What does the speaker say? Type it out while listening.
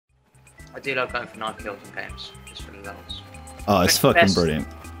I do love going for knife kills in games, just for the levels. Oh, it's fucking brilliant.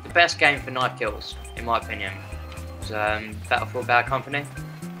 The best game for knife kills, in my opinion, was Battlefield Bad Company.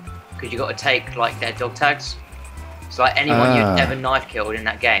 Because you got to take like their dog tags. So like anyone you'd ever knife killed in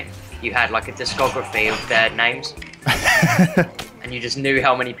that game, you had like a discography of their names. And you just knew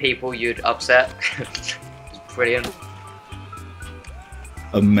how many people you'd upset. It was brilliant.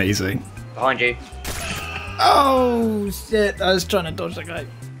 Amazing. Behind you. Oh shit, I was trying to dodge that guy.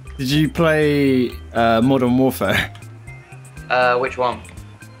 Did you play Modern Warfare? Which one?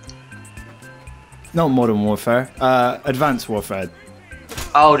 Not Modern Warfare, Advanced Warfare.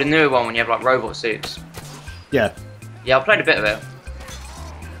 Oh, the newer one when you have like robot suits. Yeah. Yeah, I played a bit of it.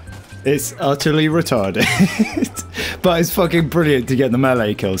 It's utterly retarded. But it's fucking brilliant to get the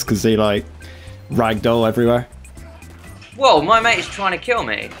melee kills because they like ragdoll everywhere. Whoa, my mate is trying to kill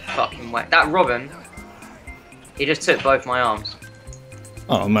me. Fucking whack. That Robin, he just took both my arms.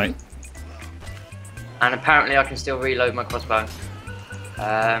 Oh, mate. And apparently I can still reload my crossbow.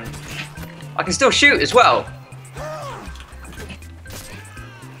 I can still shoot as well.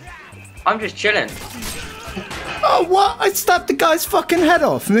 I'm just chilling. Oh, what? I stabbed the guy's fucking head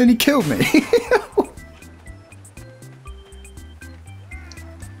off and then he killed me.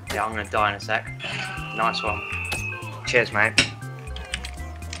 Yeah, I'm gonna die in a sec. Nice one. Cheers, mate.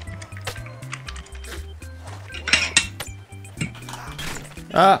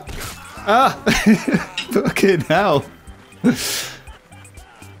 Fucking hell.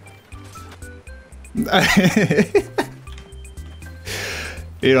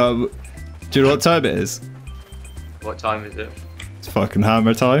 You know, do you know what time it is? What time is it? It's fucking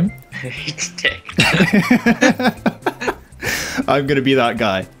hammer time. Dick. I'm gonna be that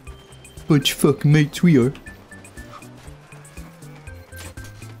guy. Bunch of fucking mates we are.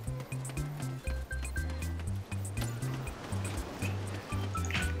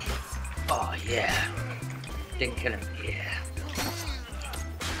 Oh yeah. Didn't kill him. Yeah.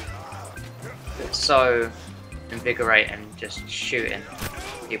 It's so invigorating just shooting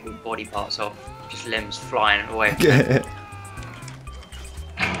people's body parts off. Just limbs flying away.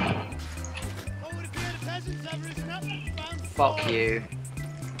 Fuck you.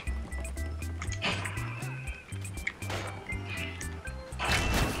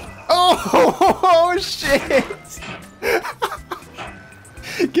 Oh shit!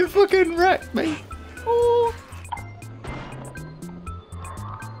 Get fucking wrecked, mate. Oh.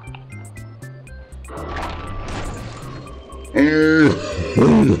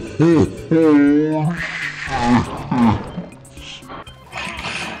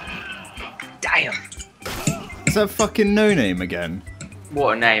 Damn. Is that fucking No Name again?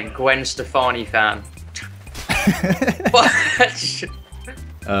 What a name. Gwen Stefani fan. What?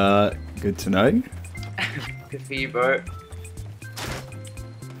 Good to know. Good for you, bro.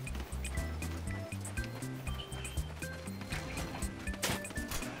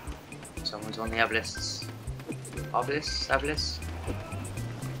 Someone's on the obelisks. Obelisks?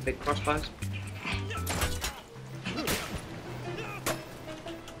 Big crossbows.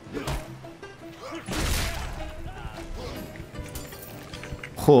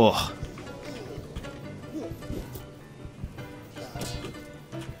 Oh.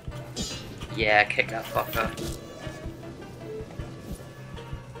 Yeah, kick that fucker.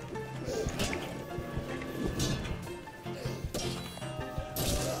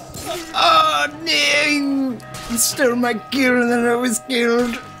 Oh no! He stole my gear and then I was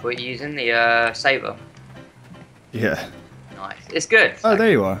killed. What are you using? The saber? Yeah. Nice. It's good. Oh,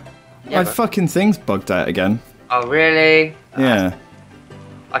 there you are. Yeah, My but... fucking thing's bugged out again. Oh, really? Yeah.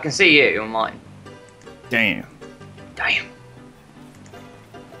 I can see you on mine. Damn. Damn.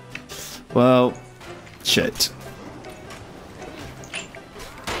 Well, shit.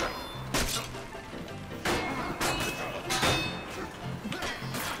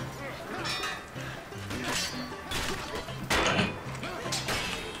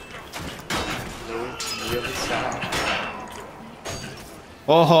 Really sad.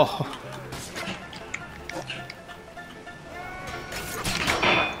 Oh.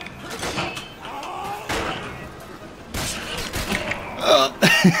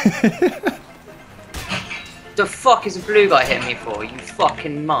 The fuck is a blue guy hitting me for? You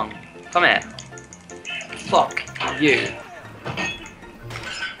fucking monk. Come here. Fuck you.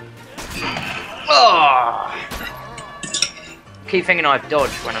 Oh. Keep thinking I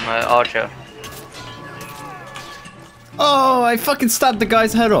dodge when I'm an archer. Oh, I fucking stabbed the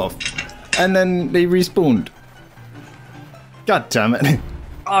guy's head off. And then they respawned. God damn it.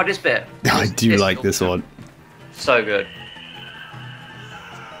 Oh, this bit. I do like this one. So good.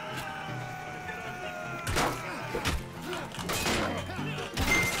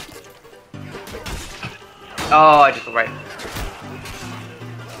 Oh, I just got right.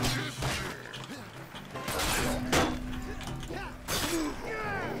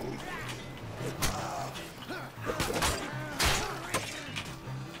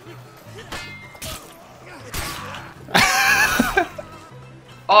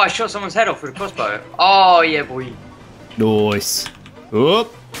 Oh, I shot someone's head off with a crossbow. Oh, yeah, boy. Nice.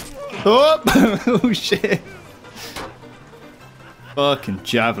 Up. Up. Oh, shit. Fucking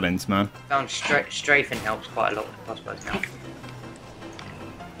javelins, man. Found strafing helps quite a lot with crossbows now.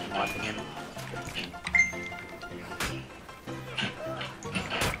 In my opinion.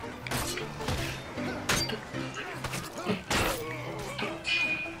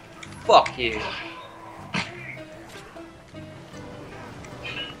 Fuck you.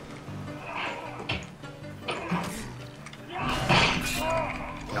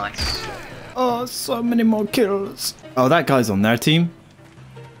 Nice. Oh, so many more kills. Oh, that guy's on their team.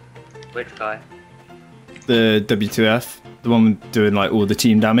 Which guy? The W2F. The one doing like all the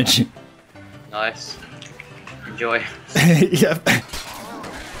team damage. Nice. Enjoy. Yep.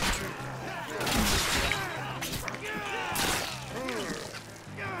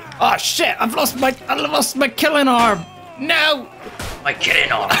 Oh shit! I lost my killing arm. No! My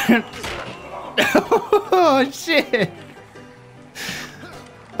killing arm. Oh shit!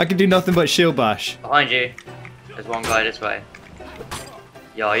 I can do nothing but shield bash. Behind you. There's one guy this way.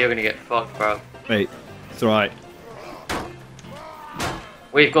 Yo, you're gonna get fucked, bro. Wait, it's alright.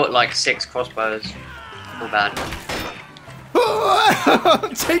 We've got like 6 crossbows. All bad.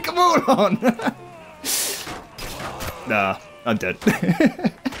 Take them all on! Nah, I'm dead.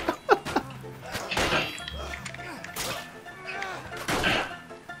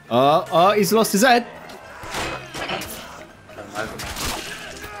 Oh, he's lost his head.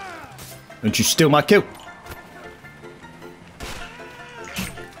 Don't you steal my kill.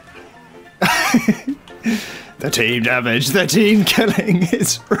 The team damage, the team killing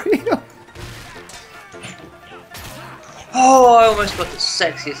is real. Oh, I almost got the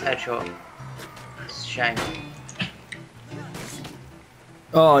sexiest headshot. It's a shame.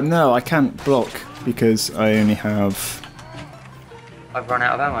 Oh no, I can't block because I only have... I've run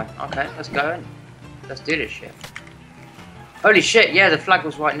out of ammo. Okay, let's go in. Let's do this shit. Holy shit, yeah, the flag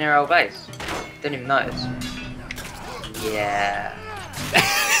was right near our base. Didn't even notice. Yeah.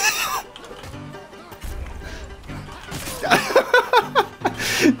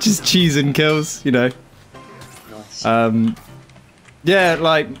 Just cheesing kills, you know. Nice. Yeah,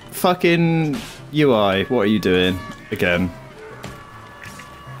 like, fucking UI, what are you doing again?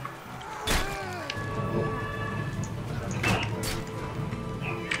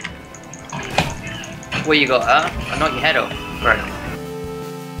 What you got, huh? I knocked your head off. Right.